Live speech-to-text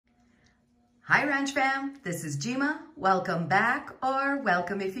Hi Ranch Fam, this is Jima. Welcome back, or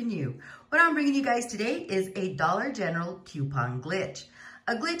welcome if you're new. What I'm bringing you guys today is a Dollar General coupon glitch.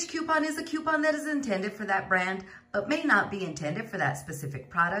 A glitch coupon is a coupon that is intended for that brand, but may not be intended for that specific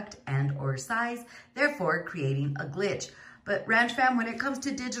product and or size, therefore creating a glitch. But Ranch Fam, when it comes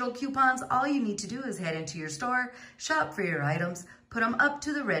to digital coupons, all you need to do is head into your store, shop for your items, put them up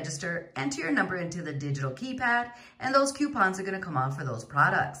to the register, enter your number into the digital keypad, and those coupons are going to come off for those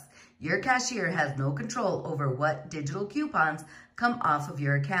products. Your cashier has no control over what digital coupons come off of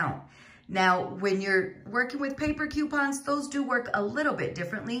your account. Now, when you're working with paper coupons, those do work a little bit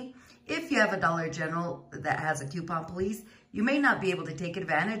differently. If you have a Dollar General that has a coupon police, you may not be able to take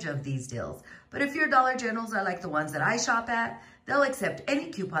advantage of these deals. But if your Dollar Generals are like the ones that I shop at, they'll accept any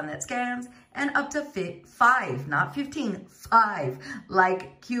coupon that scans and up to 5, not 15, 5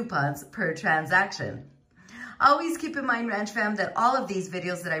 like coupons per transaction. Always keep in mind, Ranch Fam, that all of these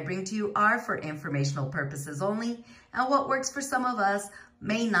videos that I bring to you are for informational purposes only, and what works for some of us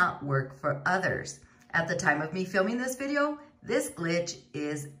may not work for others. At the time of me filming this video, this glitch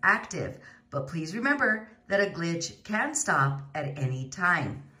is active, but please remember that a glitch can stop at any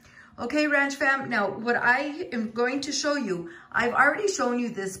time. Okay, Ranch Fam, now what I am going to show you, I've already shown you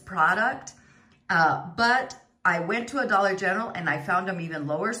this product, but I went to a Dollar General and I found them even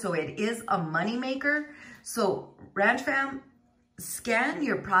lower, so it is a money maker. So Ranch Fam, scan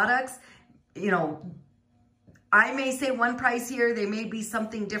your products. You know, I may say one price here, they may be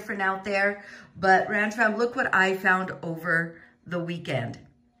something different out there, but Ranch Fam, look what I found over the weekend.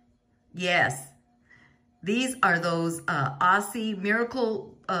 Yes, these are those Aussie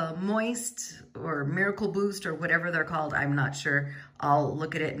Miracle Moist or Miracle Boost or whatever they're called. I'm not sure. I'll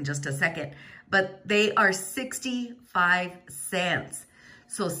look at it in just a second. But they are 65 cents.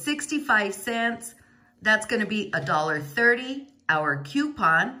 So 65 cents, that's going to be $1.30. Our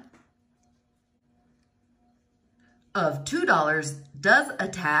coupon of $2 does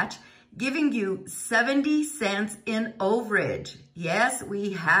attach, giving you 70 cents in overage. Yes,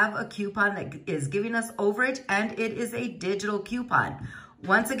 we have a coupon that is giving us overage, and it is a digital coupon.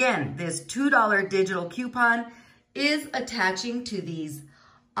 Once again, this $2 digital coupon is attaching to these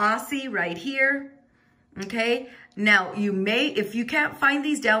Aussie right here. Okay, now you may, if you can't find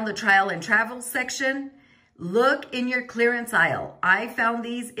these down the trial and travel section, look in your clearance aisle. I found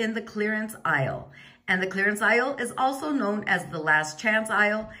these in the clearance aisle. And the clearance aisle is also known as the last chance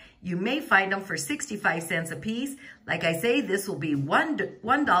aisle. You may find them for 65 cents a piece. Like I say, this will be $1.30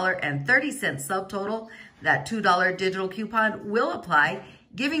 subtotal. That $2 digital coupon will apply,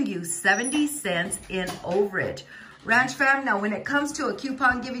 giving you 70 cents in overage. Ranch Fam, now when it comes to a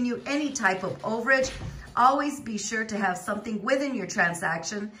coupon giving you any type of overage, always be sure to have something within your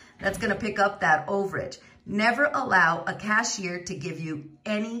transaction that's going to pick up that overage. Never allow a cashier to give you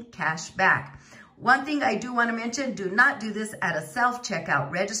any cash back. One thing I do want to mention, do not do this at a self-checkout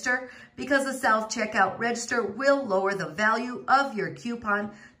register, because a self-checkout register will lower the value of your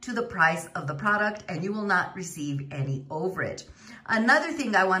coupon to the price of the product, and you will not receive any overage. Another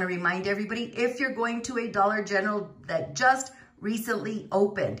thing I want to remind everybody, if you're going to a Dollar General that just recently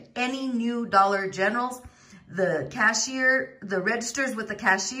opened, any new Dollar Generals, the cashier, the registers with the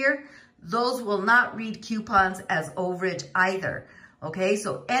cashier, those will not read coupons as overage either. Okay,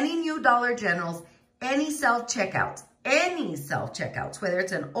 so any new Dollar Generals, any self-checkouts, whether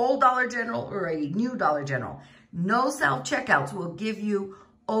it's an old Dollar General or a new Dollar General, no self-checkouts will give you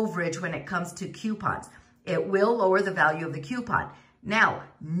overage when it comes to coupons. It will lower the value of the coupon. Now,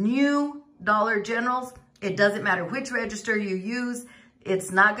 new Dollar Generals, it doesn't matter which register you use,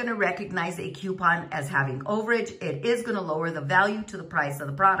 it's not going to recognize a coupon as having overage. It is going to lower the value to the price of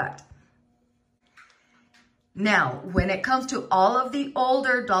the product. Now, when it comes to all of the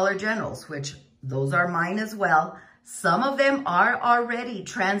older Dollar Generals, which those are mine as well, some of them are already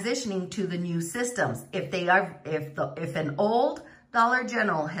transitioning to the new systems. If an old Dollar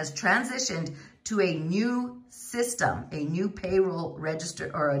General has transitioned to a new system, a new payroll register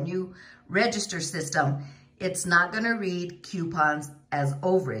or a new register system, it's not going to read coupons as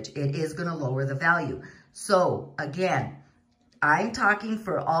overage. It is going to lower the value. So again, I'm talking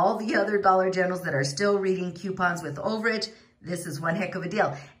for all the other Dollar Generals that are still reading coupons with overage. This is one heck of a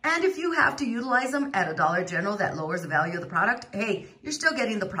deal. And if you have to utilize them at a Dollar General that lowers the value of the product, hey, you're still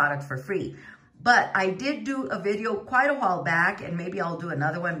getting the product for free. But I did do a video quite a while back, and maybe I'll do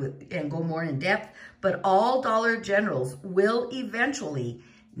another one and go more in depth, but all Dollar Generals will eventually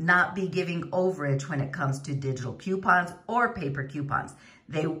not be giving overage when it comes to digital coupons or paper coupons.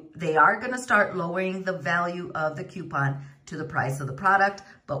 They are going to start lowering the value of the coupon to the price of the product,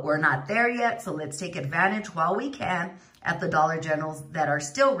 but we're not there yet, so let's take advantage while we can at the Dollar Generals that are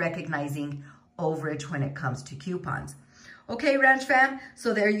still recognizing overage when it comes to coupons. Okay, Ranch fam,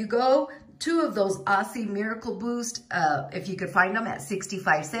 so there you go. 2 of those Aussie Miracle Boost, if you could find them at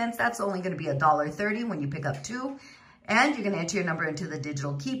 65 cents, that's only going to be $1.30 when you pick up 2. And you're going to enter your number into the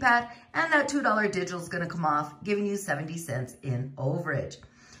digital keypad, and that $2 digital is going to come off, giving you 70 cents in overage.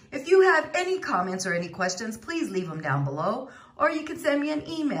 If you have any comments or any questions, please leave them down below, or you can send me an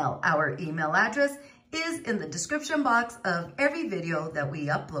email. Our email address is in the description box of every video that we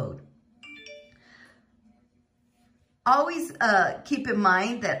upload. Always keep in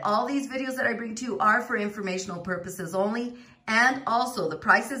mind that all these videos that I bring to you are for informational purposes only. And also the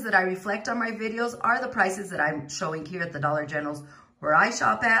prices that I reflect on my videos are the prices that I'm showing here at the Dollar Generals where I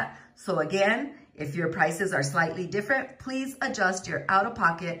shop at. So again, if your prices are slightly different, please adjust your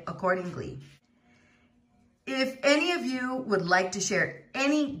out-of-pocket accordingly. If any of you would like to share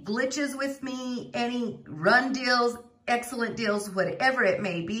any glitches with me, any run deals, excellent deals, whatever it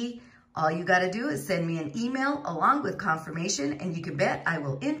may be, all you got to do is send me an email along with confirmation, and you can bet I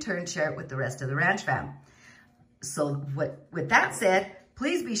will in turn share it with the rest of the Ranch fam. So with that said,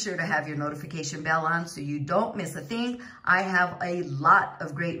 please be sure to have your notification bell on so you don't miss a thing. I have a lot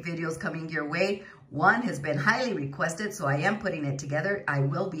of great videos coming your way. One has been highly requested, so I am putting it together. I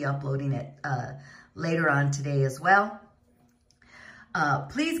will be uploading it later on today as well.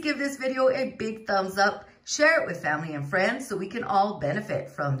 Please give this video a big thumbs up. Share it with family and friends so we can all benefit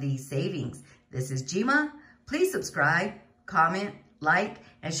from these savings. This is Jima. Please subscribe, comment, like,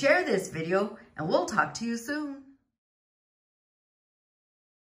 and share this video, and we'll talk to you soon.